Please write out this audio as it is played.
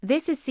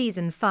This is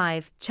Season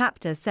 5,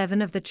 Chapter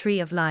 7 of The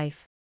Tree of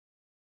Life.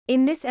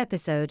 In this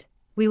episode,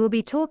 we will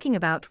be talking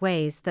about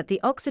ways that the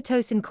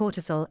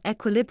oxytocin-cortisol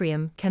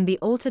equilibrium can be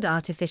altered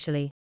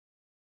artificially.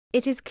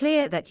 It is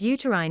clear that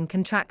uterine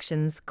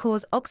contractions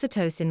cause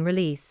oxytocin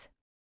release.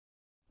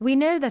 We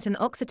know that an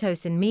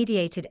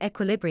oxytocin-mediated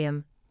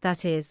equilibrium,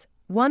 that is,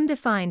 one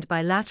defined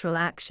by lateral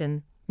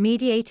action,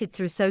 mediated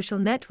through social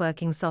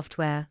networking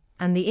software,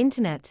 and the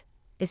Internet,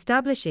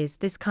 establishes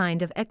this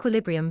kind of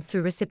equilibrium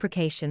through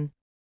reciprocation.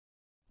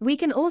 We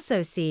can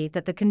also see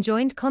that the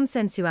conjoined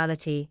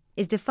consensuality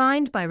is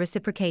defined by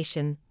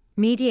reciprocation,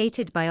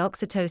 mediated by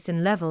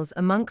oxytocin levels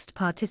amongst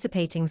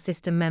participating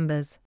system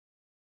members.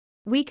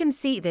 We can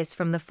see this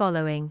from the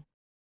following.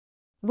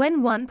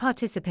 When one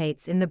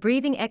participates in the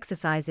breathing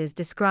exercises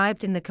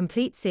described in the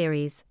complete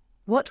series,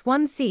 what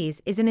one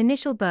sees is an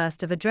initial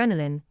burst of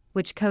adrenaline,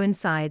 which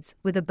coincides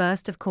with a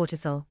burst of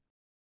cortisol.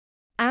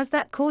 As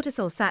that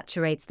cortisol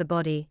saturates the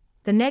body,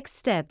 the next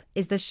step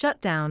is the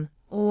shutdown,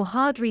 or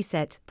hard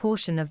reset,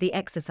 portion of the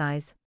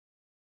exercise.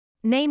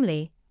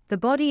 Namely, the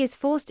body is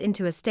forced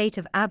into a state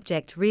of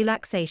abject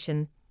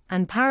relaxation,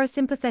 and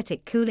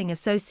parasympathetic cooling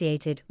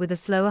associated with a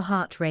slower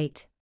heart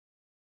rate.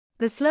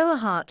 The slower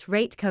heart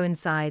rate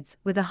coincides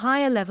with a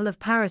higher level of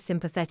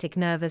parasympathetic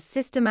nervous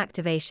system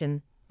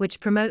activation, which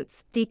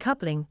promotes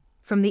decoupling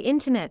from the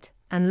Internet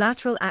and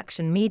lateral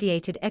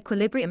action-mediated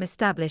equilibrium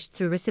established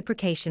through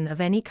reciprocation of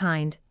any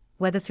kind,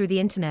 whether through the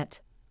Internet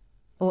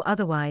or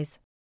otherwise.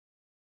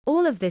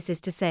 All of this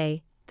is to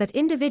say that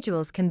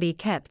individuals can be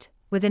kept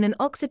within an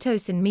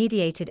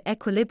oxytocin-mediated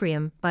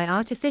equilibrium by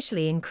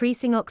artificially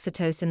increasing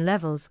oxytocin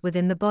levels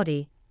within the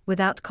body,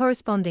 without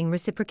corresponding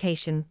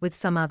reciprocation with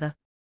some other.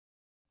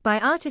 By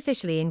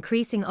artificially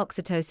increasing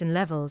oxytocin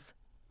levels,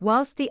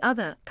 whilst the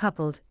other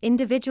coupled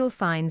individual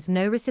finds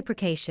no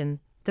reciprocation,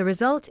 the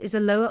result is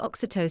a lower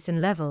oxytocin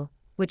level,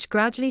 which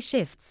gradually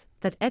shifts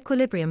that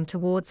equilibrium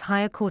towards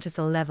higher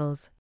cortisol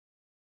levels.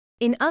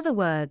 In other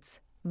words,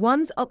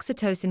 one's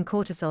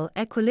oxytocin-cortisol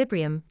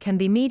equilibrium can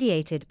be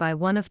mediated by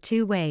one of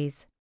two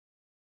ways.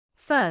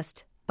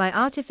 First, by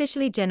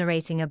artificially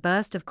generating a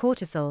burst of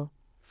cortisol,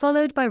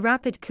 followed by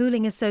rapid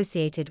cooling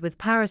associated with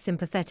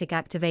parasympathetic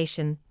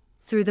activation,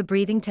 through the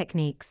breathing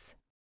techniques.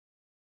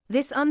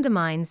 This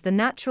undermines the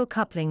natural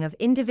coupling of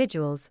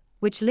individuals,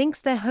 which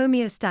links their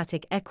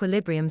homeostatic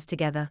equilibriums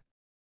together.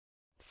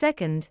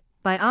 Second,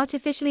 by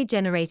artificially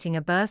generating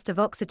a burst of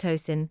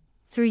oxytocin,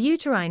 through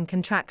uterine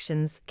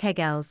contractions,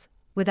 Kegels,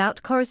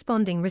 without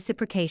corresponding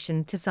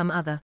reciprocation to some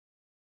other.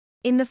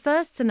 In the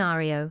first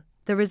scenario,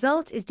 the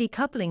result is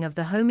decoupling of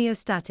the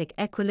homeostatic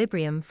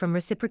equilibrium from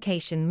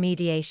reciprocation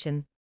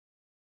mediation.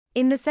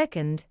 In the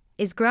second,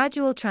 is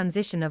gradual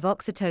transition of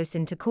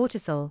oxytocin to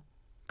cortisol,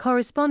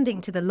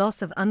 corresponding to the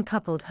loss of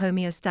uncoupled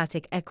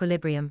homeostatic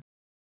equilibrium.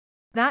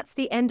 That's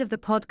the end of the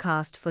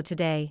podcast for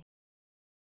today.